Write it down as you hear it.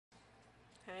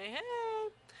Hey, hey!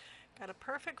 Got a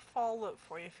perfect fall look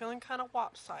for you. Feeling kind of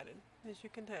lopsided, as you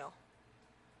can tell.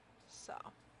 So,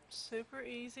 super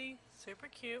easy, super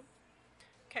cute.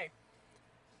 Okay.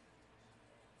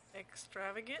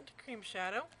 Extravagant cream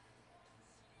shadow.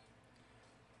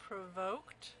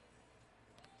 Provoked.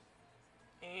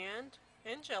 And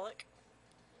angelic.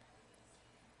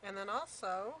 And then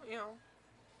also,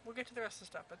 we'll get to the rest of the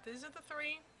stuff. But these are the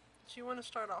three that you want to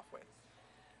start off with.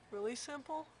 Really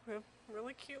simple,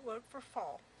 really cute look for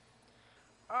fall.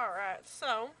 Alright,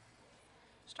 so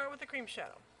start with the cream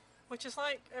shadow, which is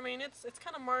like, it's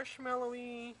kind of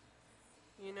marshmallowy,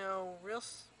 real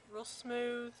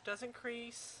smooth, doesn't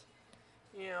crease,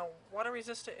 water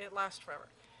resistant, it lasts forever.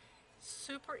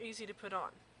 Super easy to put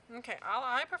on. Okay,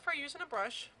 I prefer using a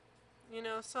brush.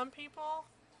 Some people,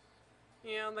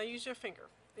 they use your finger.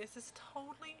 This is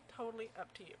totally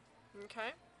up to you. Okay?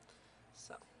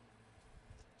 So,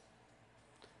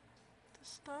 to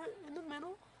start in the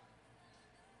middle,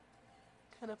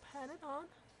 kind of pat it on.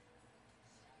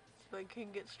 See if I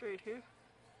can get straight here.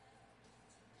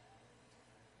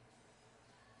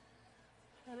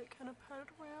 Pat it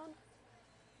around.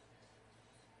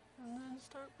 And then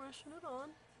start brushing it on.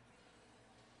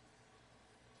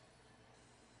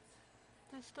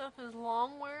 This stuff is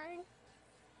long wearing.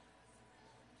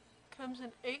 Comes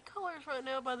in 8 colors right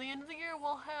now. By the end of the year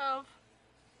we'll have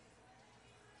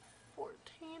 14,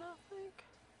 I think.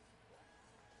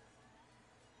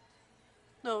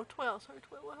 No, 12. Sorry,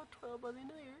 12. We'll have 12 by the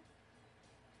end of the year.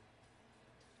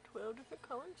 12 different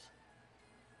colors.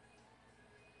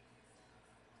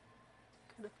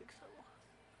 Kind of fix that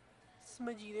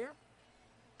smudgy there.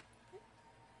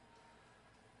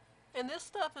 And this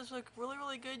stuff is like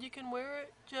really good. You can wear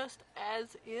it just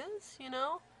as is,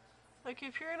 Like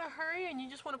if you're in a hurry and you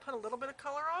just want to put a little bit of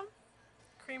color on,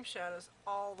 cream shadows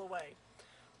all the way.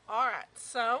 Alright,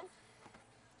 so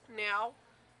now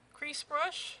crease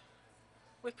brush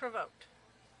with Provoked.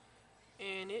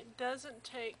 And it does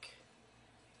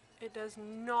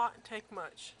not take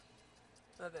much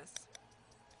of this.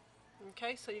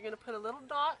 Okay, so you're going to put a little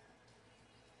dot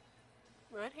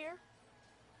right here.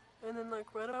 And then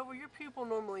like right over your pupil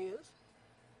normally is.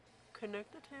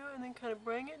 Connect the two and then kind of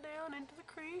bring it down into the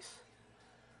crease.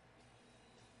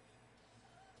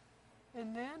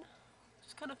 And then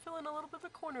just kind of fill in a little bit of the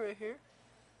corner right here.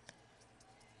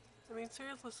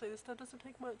 Seriously, this stuff doesn't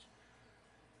take much.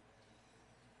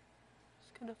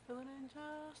 Just kind of fill it in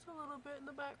just a little bit in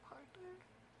the back part there.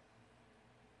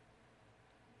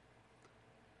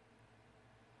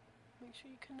 Make sure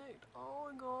you connect all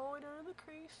and go all the way down to the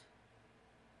crease.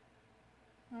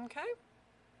 Okay.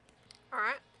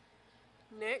 Alright.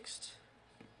 Next,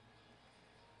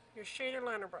 your shader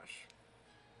liner brush.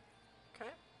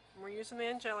 Okay. And we're using the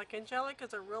Angelic. Angelic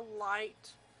is a real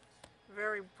light,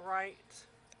 very bright,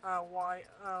 white,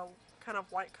 kind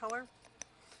of white color.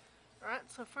 Alright,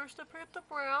 so first up here at the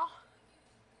brow,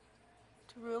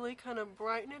 to really kind of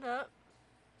brighten it up.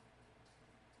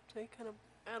 So you kind of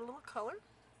add a little color.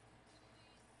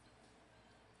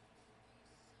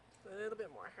 A little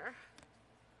bit more here.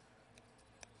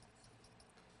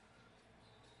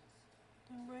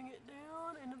 And bring it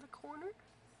down into the corner.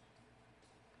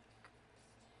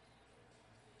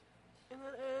 And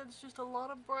that adds just a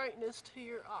lot of brightness to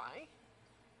your eye.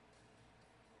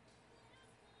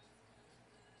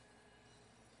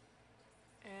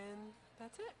 And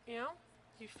that's it,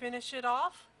 You finish it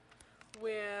off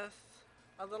with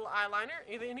a little eyeliner,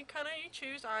 either any color you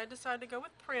choose. I decided to go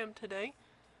with Prim today,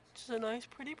 which is a nice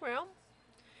pretty brown.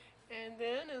 And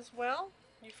then as well,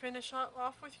 you finish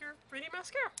off with your pretty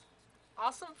mascara.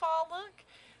 Awesome fall look.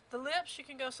 The lips, you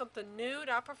can go something nude.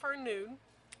 I prefer nude,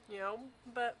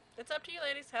 but it's up to you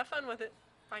ladies. Have fun with it.